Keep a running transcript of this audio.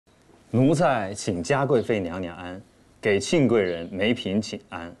奴才请嘉贵妃娘娘安，给庆贵人梅嫔请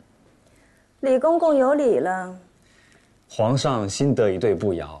安。李公公有礼了。皇上新得一对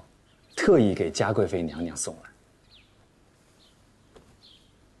步摇，特意给嘉贵妃娘娘送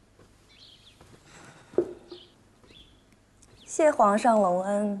来。谢皇上隆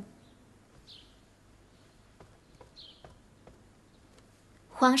恩。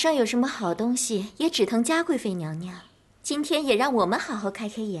皇上有什么好东西，也只疼嘉贵妃娘娘。今天也让我们好好开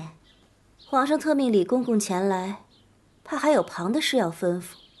开眼。皇上特命李公公前来，怕还有旁的事要吩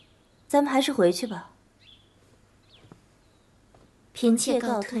咐，咱们还是回去吧。嫔妾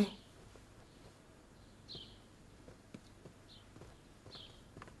告退。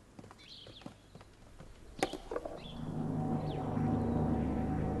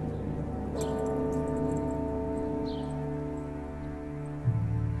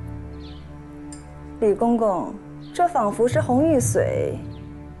李公公，这仿佛是红玉髓，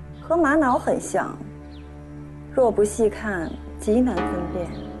和玛瑙很像，若不细看，极难分辨。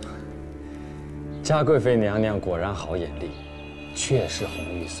嘉贵妃娘娘果然好眼力，确是红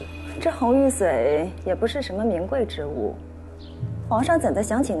玉髓。这红玉髓也不是什么名贵之物，皇上怎的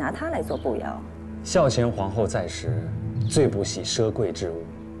想起拿它来做步摇？孝贤皇后在时，最不喜奢贵之物。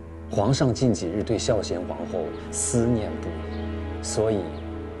皇上近几日对孝贤皇后思念不已，所以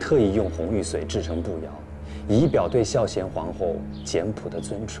特意用红玉髓制成步摇，以表对孝贤皇后简朴的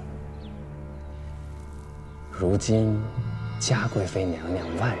尊崇。如今，嘉贵妃娘娘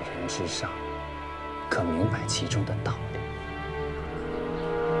万人之上，可明白其中的道理。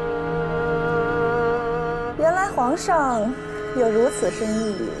原来皇上有如此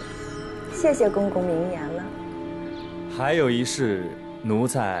深意，谢谢公公明言了。还有一事，奴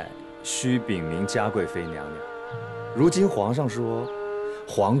才需禀明嘉贵妃娘娘。如今皇上说，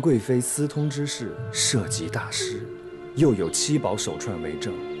皇贵妃私通之事涉及大事，又有七宝手串为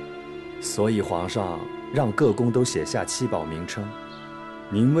证，所以皇上让各宫都写下七宝名称。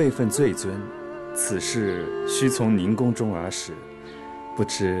您位分最尊，此事需从您宫中而始，不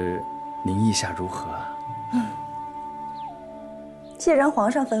知您意下如何？既然皇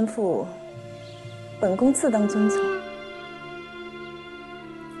上吩咐，本宫自当遵从。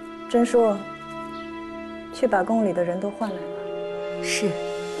真叔，去把宫里的人都唤来吧。是。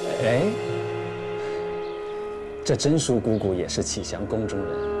哎，这真淑姑姑也是启祥宫中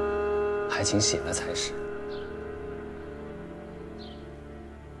人，还请写了才是。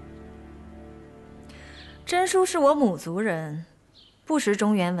真叔是我母族人，不识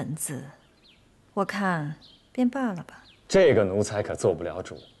中原文字，我看便罢了吧。这个奴才可做不了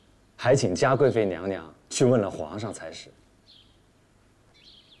主，还请嘉贵妃娘娘去问了皇上才是。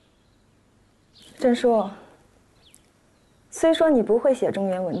真叔，虽说你不会写中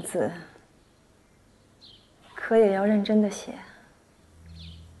原文字，可也要认真的写。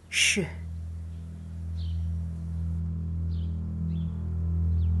是。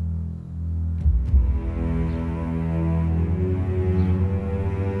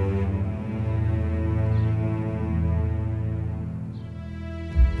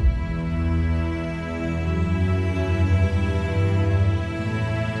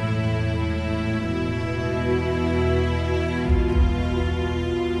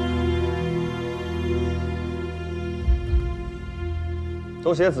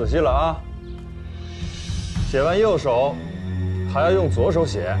都写仔细了啊！写完右手，还要用左手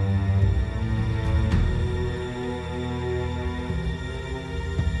写。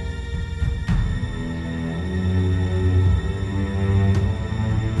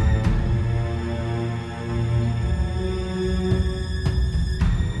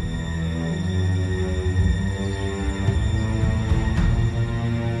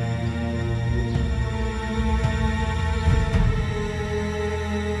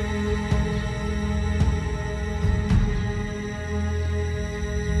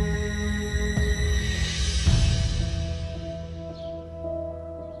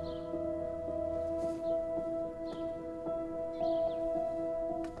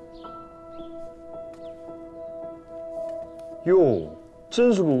哟，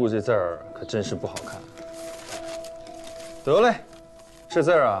真是姑姑这字儿可真是不好看。得嘞，这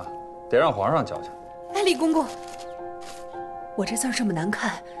字儿啊，得让皇上教教。哎，李公公，我这字儿这么难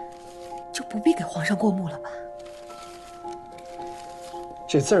看，就不必给皇上过目了吧？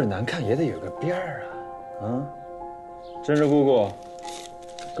这字儿难看也得有个边儿啊！啊，真是姑姑，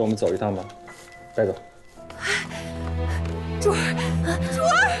跟我们走一趟吧，带走。珠儿，珠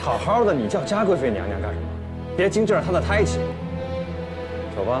儿，好好的，你叫嘉贵妃娘娘干什么？别惊着她的胎气。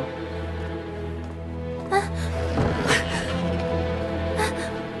走吧。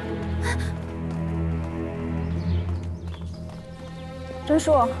真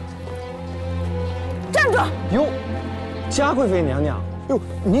叔，站住！哟，嘉贵妃娘娘，哟，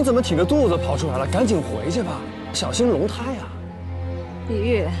你怎么挺着肚子跑出来了？赶紧回去吧，小心龙胎啊！李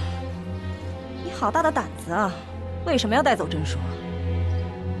玉，你好大的胆子啊！为什么要带走真书？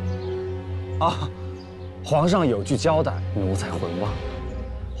啊，皇上有句交代，奴才浑忘。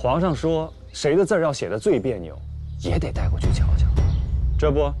皇上说，谁的字儿要写的最别扭，也得带过去瞧瞧。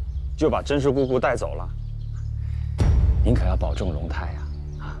这不，就把甄氏姑姑带走了。您可要保重龙胎呀！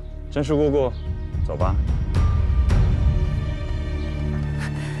啊，甄氏姑姑，走吧。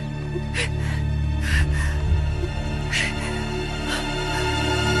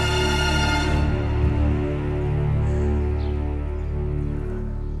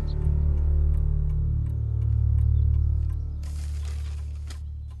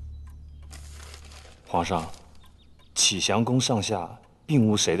皇上，启祥宫上下并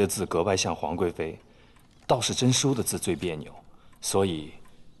无谁的字格外像皇贵妃，倒是甄叔的字最别扭，所以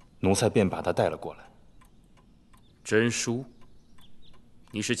奴才便把她带了过来。甄叔，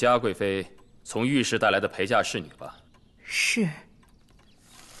你是嘉贵妃从御史带来的陪嫁侍女吧？是。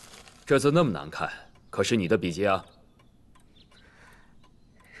这字那么难看，可是你的笔迹啊？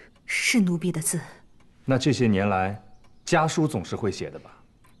是奴婢的字。那这些年来，家书总是会写的吧？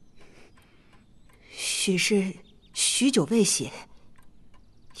许是许久未写，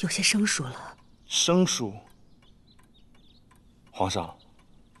有些生疏了。生疏。皇上，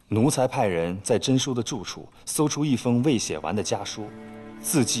奴才派人在甄叔的住处搜出一封未写完的家书，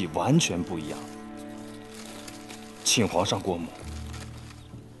字迹完全不一样，请皇上过目。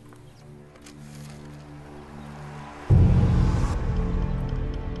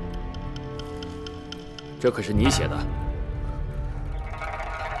这可是你写的，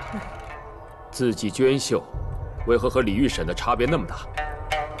字迹娟秀，为何和李玉婶的差别那么大？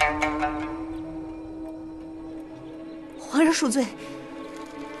皇上恕罪。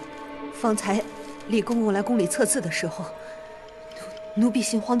方才李公公来宫里测字的时候，奴婢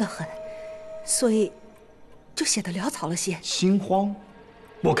心慌得很，所以就写得潦草了些。心慌？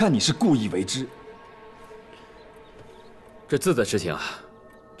我看你是故意为之。这字的事情啊，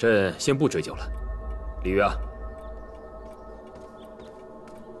朕先不追究了。李玉啊，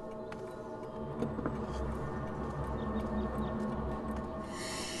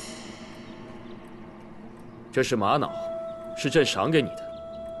这是玛瑙，是朕赏给你的。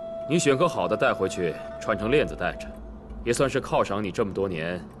你选个好的带回去，穿成链子戴着，也算是犒赏你这么多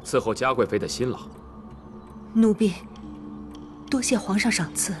年伺候嘉贵妃的辛劳。奴婢多谢皇上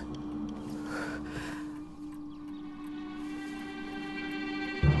赏赐。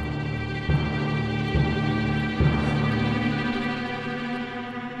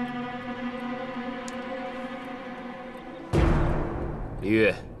李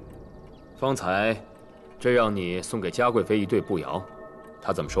玉，方才朕让你送给嘉贵妃一对步摇，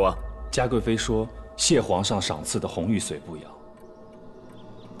她怎么说？嘉贵妃说谢皇上赏赐的红玉髓步摇。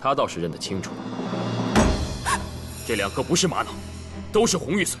她倒是认得清楚，这两颗不是玛瑙，都是红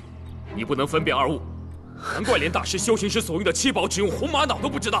玉髓，你不能分辨二物，难怪连大师修行时所用的七宝只用红玛瑙都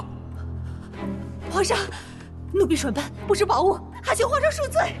不知道。皇上，奴婢蠢笨，不知宝物，还请皇上恕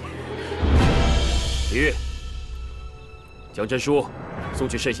罪。李玉，将真书送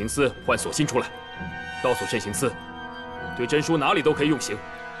去慎刑司换锁心出来，告诉慎刑司，对真书哪里都可以用刑，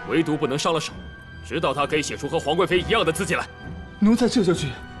唯独不能上了手，直到他可以写出和皇贵妃一样的字迹来。奴才这就去，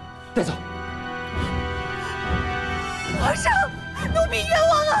带走。皇上，奴婢冤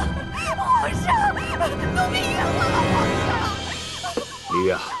枉了！皇上，奴婢冤枉了！皇上。李玉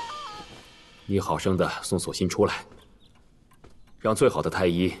啊，你好生的送锁心出来，让最好的太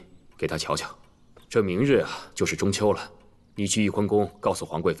医给他瞧瞧。这明日啊，就是中秋了。你去翊坤宫告诉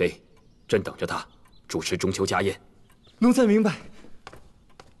皇贵妃，朕等着她主持中秋家宴。奴才明白。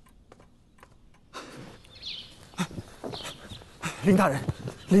林大人，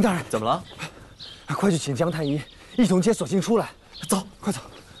林大人，怎么了？快去请江太医一同接锁心出来。走，快走。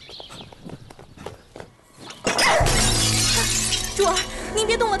主儿，您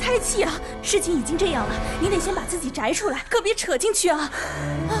别动了胎气啊！事情已经这样了，您得先把自己摘出来，可别扯进去啊！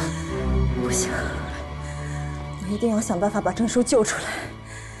不行，我一定要想办法把真书救出来。